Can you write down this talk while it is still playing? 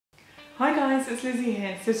Hi guys, it's Lizzie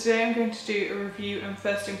here. So today I'm going to do a review and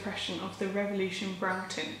first impression of the Revolution Brow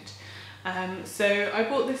Tint. So I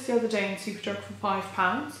bought this the other day in Superdrug for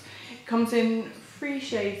 £5. It comes in 3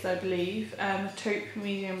 shades I believe, taupe,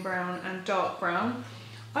 medium brown and dark brown.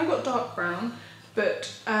 I got dark brown,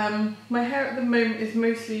 but my hair at the moment is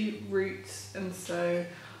mostly roots, and so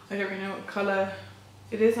I don't really know what colour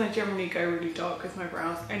it is. I generally go really dark with my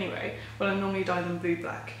brows anyway. Well, I normally dye them blue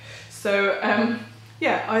black. So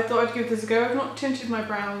yeah, I thought I'd give this a go. I've not tinted my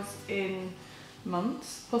brows in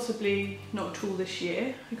months, possibly not at all this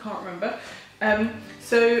year, I can't remember.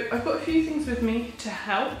 So I've got a few things with me to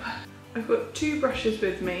help. I've got 2 brushes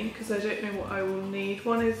with me because I don't know what I will need.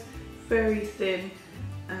 One is very thin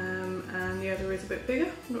and the other is a bit bigger.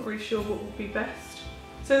 I'm not really sure what will be best.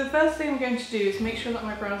 So the first thing I'm going to do is make sure that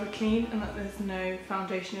my brows are clean and that there's no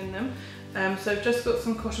foundation in them. So I've just got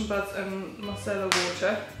some cotton buds and micellar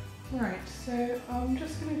water. Right, so I'm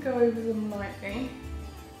just going to go over them lightly.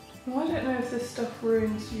 Well, I don't know if this stuff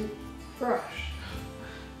ruins your brush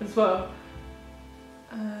as well.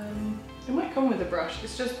 It might come with a brush,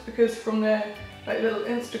 it's just because from their little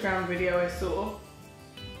Instagram video I saw,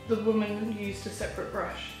 the woman used a separate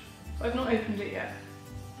brush. But I've not opened it yet.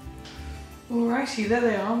 Alrighty, there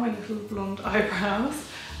they are, my little blonde eyebrows.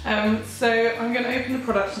 So I'm going to open the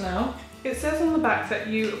product now. It says on the back that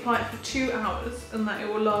you apply it for 2 hours and that it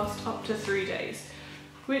will last up to 3 days,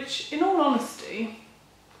 which in all honesty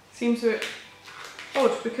seems a bit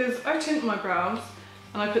odd because I tint my brows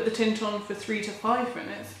and I put the tint on for 3 to 5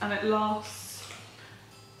 minutes and it lasts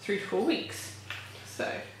 3 to 4 weeks. So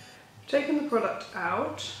I've taken the product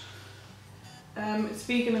out. It's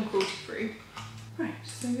vegan and cruelty free. Right,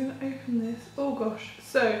 so I'm going to open this. Oh gosh,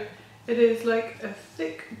 so it is like a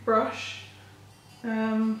thick brush.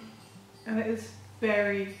 And it is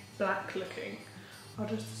very black looking. I'll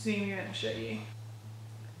just zoom you in and show you.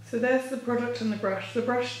 So there's the product and the brush. The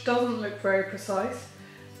brush doesn't look very precise.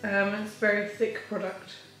 It's a very thick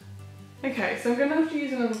product. Okay, so I'm going to have to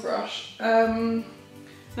use another brush. Now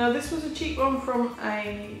this was a cheap one from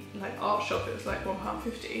a art shop. It was like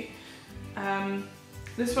 £1.50.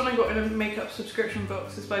 This one I got in a makeup subscription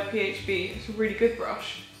box. It's by PHB. It's a really good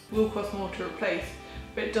brush. It will cost more to replace,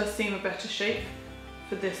 but it does seem a better shape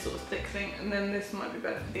for this sort of thick thing, and then this might be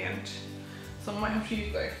better for the end. So I might have to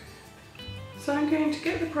use both. So I'm going to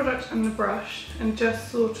get the product and the brush and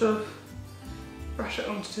just sort of brush it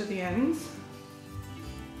onto the ends.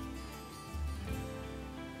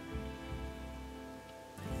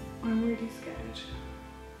 I'm really scared.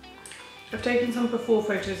 I've taken some before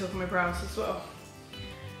photos of my brows as well,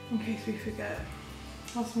 in case we forget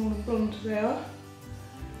how small and blonde they are.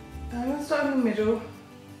 I'm going to start in the middle.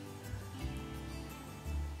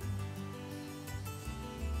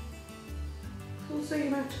 Also,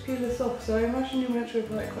 you're meant to peel this off, so I imagine you're meant to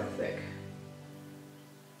apply it quite thick.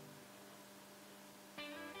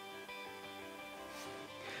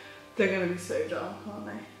 They're going to be so dark, aren't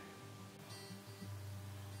they?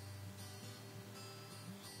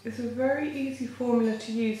 It's a very easy formula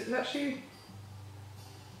to use. It's actually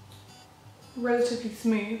relatively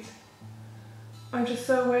smooth. I'm just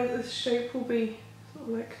so aware that this shape will be sort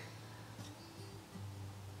of like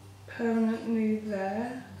permanently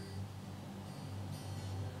there.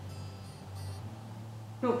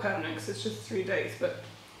 Not permanent because it's just 3 days, but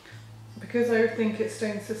because I think it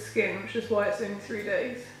stains the skin, which is why it's only 3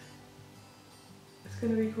 days, it's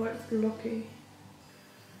going to be quite blocky.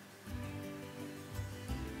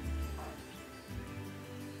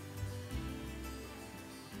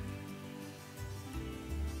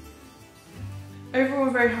 Overall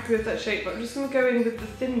I'm very happy with that shape, but I'm just going to go in with the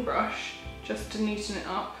thin brush just to neaten it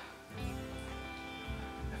up.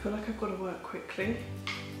 I feel like I've got to work quickly.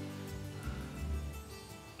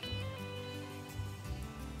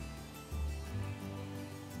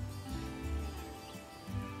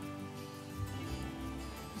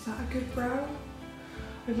 Is that a good brow?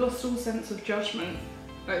 I've lost all sense of judgment.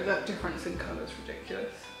 Like, that difference in colour is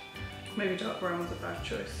ridiculous. Maybe dark brown was a bad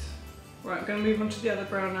choice. Right, I'm going to move on to the other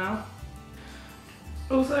brow now.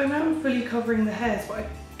 Also, I know I'm fully covering the hairs, but I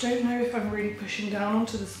don't know if I'm really pushing down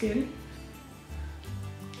onto the skin.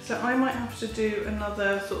 So I might have to do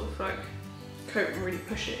another sort of coat and really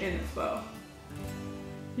push it in as well.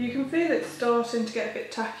 You can feel it starting to get a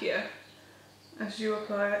bit tackier as you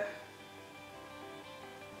apply it.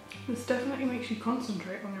 This definitely makes you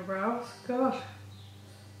concentrate on your brows. God.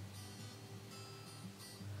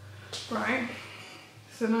 Right,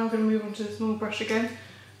 so now I'm going to move on to the small brush again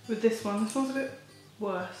with this one. This one's a bit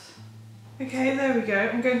worse. Okay, there we go.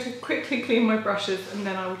 I'm going to quickly clean my brushes and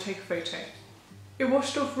then I will take a photo. It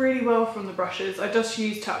washed off really well from the brushes. I just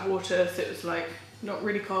used tap water, so it was like not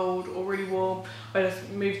really cold or really warm, I just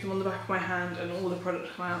moved them on the back of my hand and all the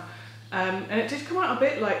product came out. And it did come out a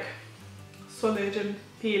bit like solid and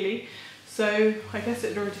peely, so I guess it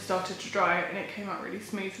had already started to dry and it came out really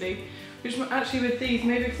smoothly. Which actually with these,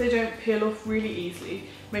 maybe if they don't peel off really easily,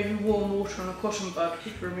 maybe warm water on a cotton bud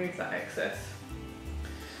would remove that excess.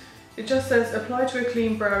 It just says apply to a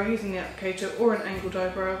clean brow using the applicator or an angled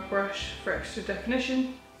eyebrow brush for extra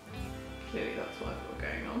definition. Clearly that's what I've got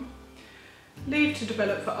going on. Leave to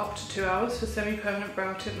develop for up to 2 hours for semi-permanent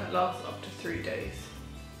brow tint that lasts up to 3 days.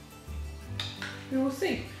 We will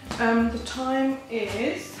see. The time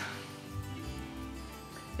is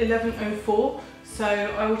 11:04, so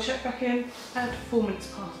I will check back in at 4 minutes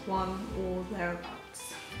past 1 or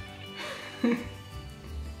thereabouts.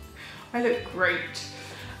 I look great.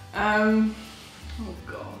 Oh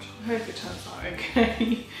god, I hope it turns out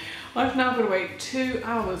okay. I've now got to wait 2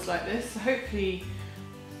 hours like this, so hopefully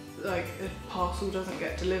like a parcel doesn't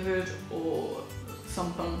get delivered or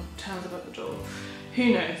someone turns up at the door.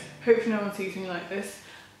 Who knows? Hopefully no one sees me like this.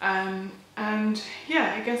 And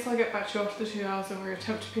yeah, I guess I'll get back to you after the 2 hours and we're going to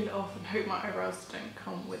attempt to peel it off and hope my eyebrows don't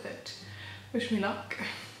come with it. Wish me luck.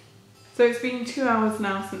 So it's been 2 hours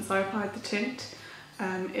now since I applied the tint.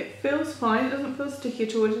 It feels fine, it doesn't feel sticky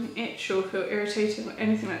at all, it doesn't itch or feel irritating or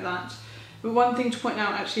anything like that. But one thing to point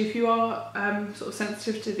out actually, if you are sort of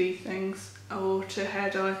sensitive to these things or to hair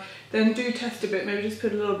dye, then do test a bit, maybe just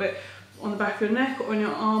put a little bit on the back of your neck or on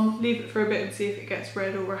your arm, leave it for a bit and see if it gets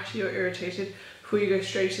red or rashy or irritated before you go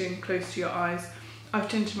straight in close to your eyes. I've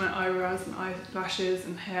tinted my eyebrows and eyelashes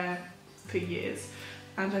and hair for years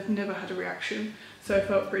and I've never had a reaction, so I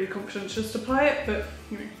felt pretty confident to just apply it, but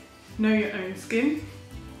you know your own skin.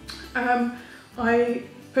 I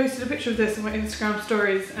posted a picture of this on my Instagram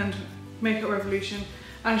stories and Makeup Revolution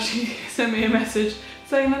actually sent me a message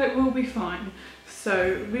saying that it will be fine,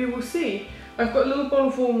 so we will see. I've got a little bowl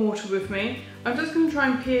of warm water with me. I'm just going to try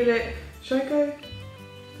and peel it. Should I go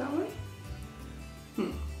that way?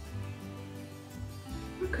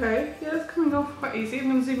 Okay, yeah, it's coming off quite easy. I'm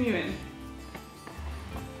going to zoom you in.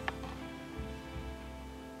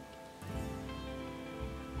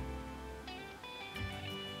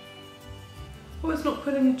 Oh, it's not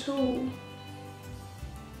pulling at all.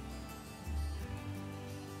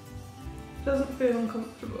 It doesn't feel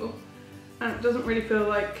uncomfortable. And it doesn't really feel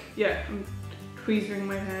like, yeah, I'm tweezing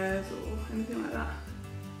my hairs or anything like that.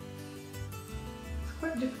 It's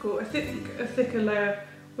quite difficult. I think a thicker layer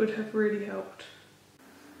would have really helped.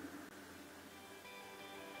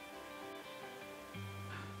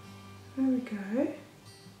 There we go.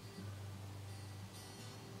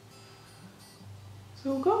 It's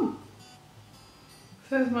all gone.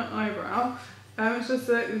 So there's my eyebrow. It's just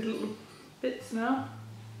like these little bits now.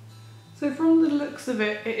 So from the looks of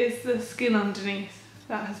it, it is the skin underneath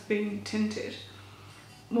that has been tinted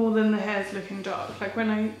more than the hairs looking dark. Like when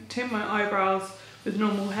I tint my eyebrows with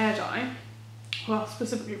normal hair dye, well,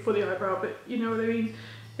 specifically for the eyebrow, but you know what I mean,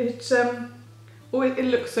 it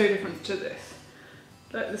looks so different to this.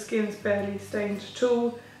 Like the skin's barely stained at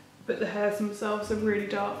all, but the hairs themselves are really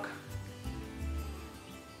dark.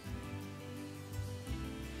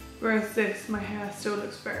 Whereas this, my hair still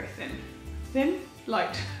looks very thin. Thin?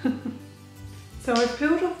 Light. So I've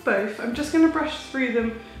peeled off both. I'm just going to brush through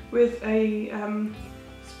them with a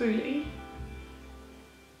spoolie.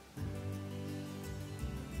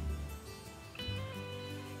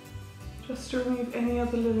 Just to remove any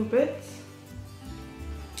other little bits.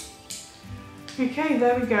 Okay,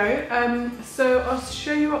 there we go. So I'll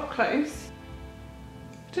show you up close.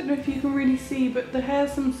 I don't know if you can really see, but the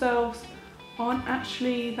hairs themselves aren't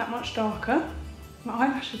actually that much darker. My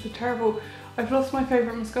eyelashes are terrible. I've lost my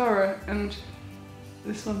favourite mascara and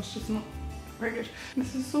this one's just not very good.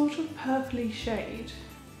 This is sort of purpley shade.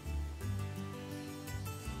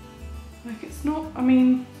 Like it's not, I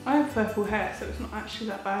mean, I have purple hair so it's not actually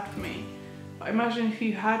that bad for me. But imagine if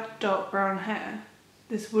you had dark brown hair,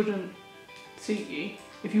 this wouldn't suit you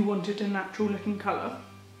if you wanted a natural looking colour.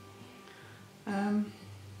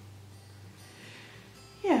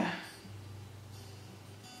 Yeah.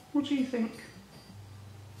 What do you think?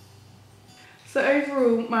 So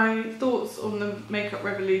overall, my thoughts on the Makeup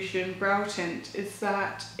Revolution Brow Tint is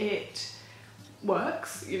that it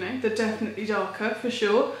works, you know, they're definitely darker for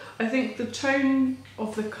sure. I think the tone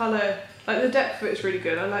of the colour, like the depth of it is really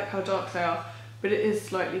good. I like how dark they are, but it is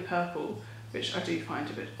slightly purple, which I do find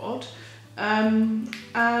a bit odd. And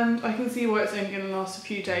I can see why it's only going to last a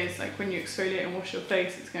few days. Like when you exfoliate and wash your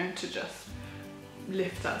face, it's going to just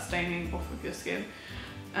lift that staining off of your skin.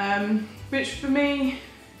 Which for me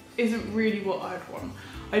isn't really what I'd want.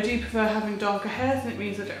 I do prefer having darker hairs and it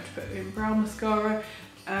means I don't have to put in brow mascara,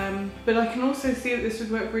 But I can also see that this would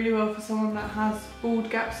work really well for someone that has bald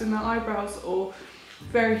gaps in their eyebrows or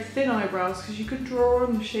very thin eyebrows, because you could draw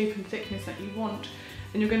on the shape and thickness that you want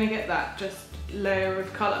and you're going to get that just layer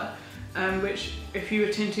of colour, which if you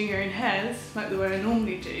were tinting your own hairs like the way I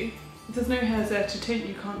normally do, if there's no hairs there to tint,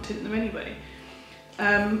 you can't tint them anyway.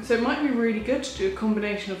 So it might be really good to do a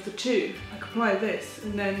combination of the two, like apply this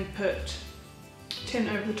and then put tint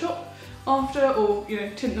over the top after, or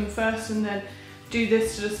tint them first and then do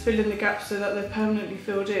this to just fill in the gaps so that they're permanently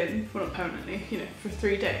filled in, well not permanently, for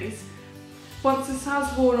 3 days. Once this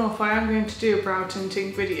has worn off, I am going to do a brow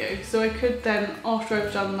tinting video, so I could then, after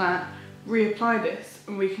I've done that, reapply this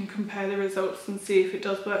and we can compare the results and see if it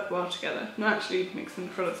does work well together. Not actually mixing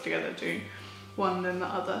the products together, doing one then the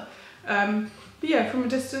other. But yeah, from a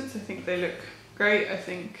distance I think they look great. I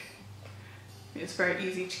think it's very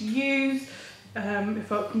easy to use. It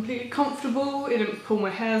felt completely comfortable, it didn't pull my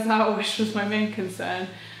hairs out, which was my main concern.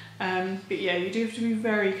 But yeah, you do have to be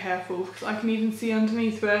very careful, because I can even see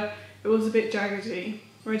underneath where it was a bit jaggedy,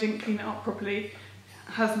 where I didn't clean it up properly. It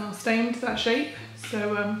has now stained that shape,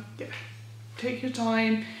 so yeah, take your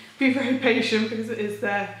time, be very patient because it is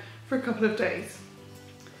there for a couple of days.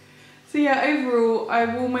 So yeah, overall I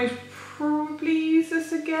will most probably use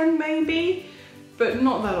this again maybe, but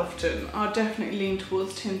not that often. I'll definitely lean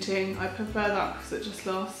towards tinting. I prefer that because it just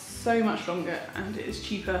lasts so much longer and it is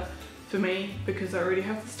cheaper for me because I already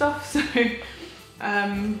have the stuff, so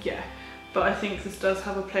yeah. But I think this does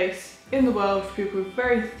have a place in the world for people with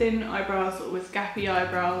very thin eyebrows or with gappy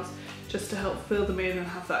eyebrows, just to help fill them in and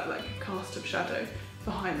have that like cast of shadow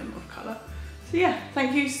behind them of colour. So yeah,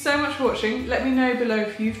 thank you so much for watching. Let me know below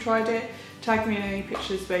if you've tried it. Tag me in any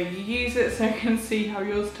pictures where you use it so I can see how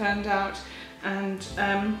yours turned out. And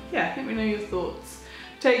yeah, let me know your thoughts.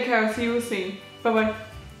 Take care, I'll see you all soon. Bye bye.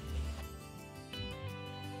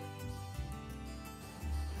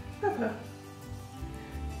 Pepper.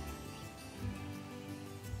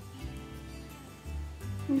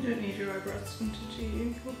 You don't need your eyebrows tinted, do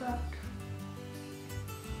you? Or back?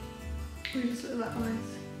 We just look that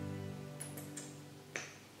nice.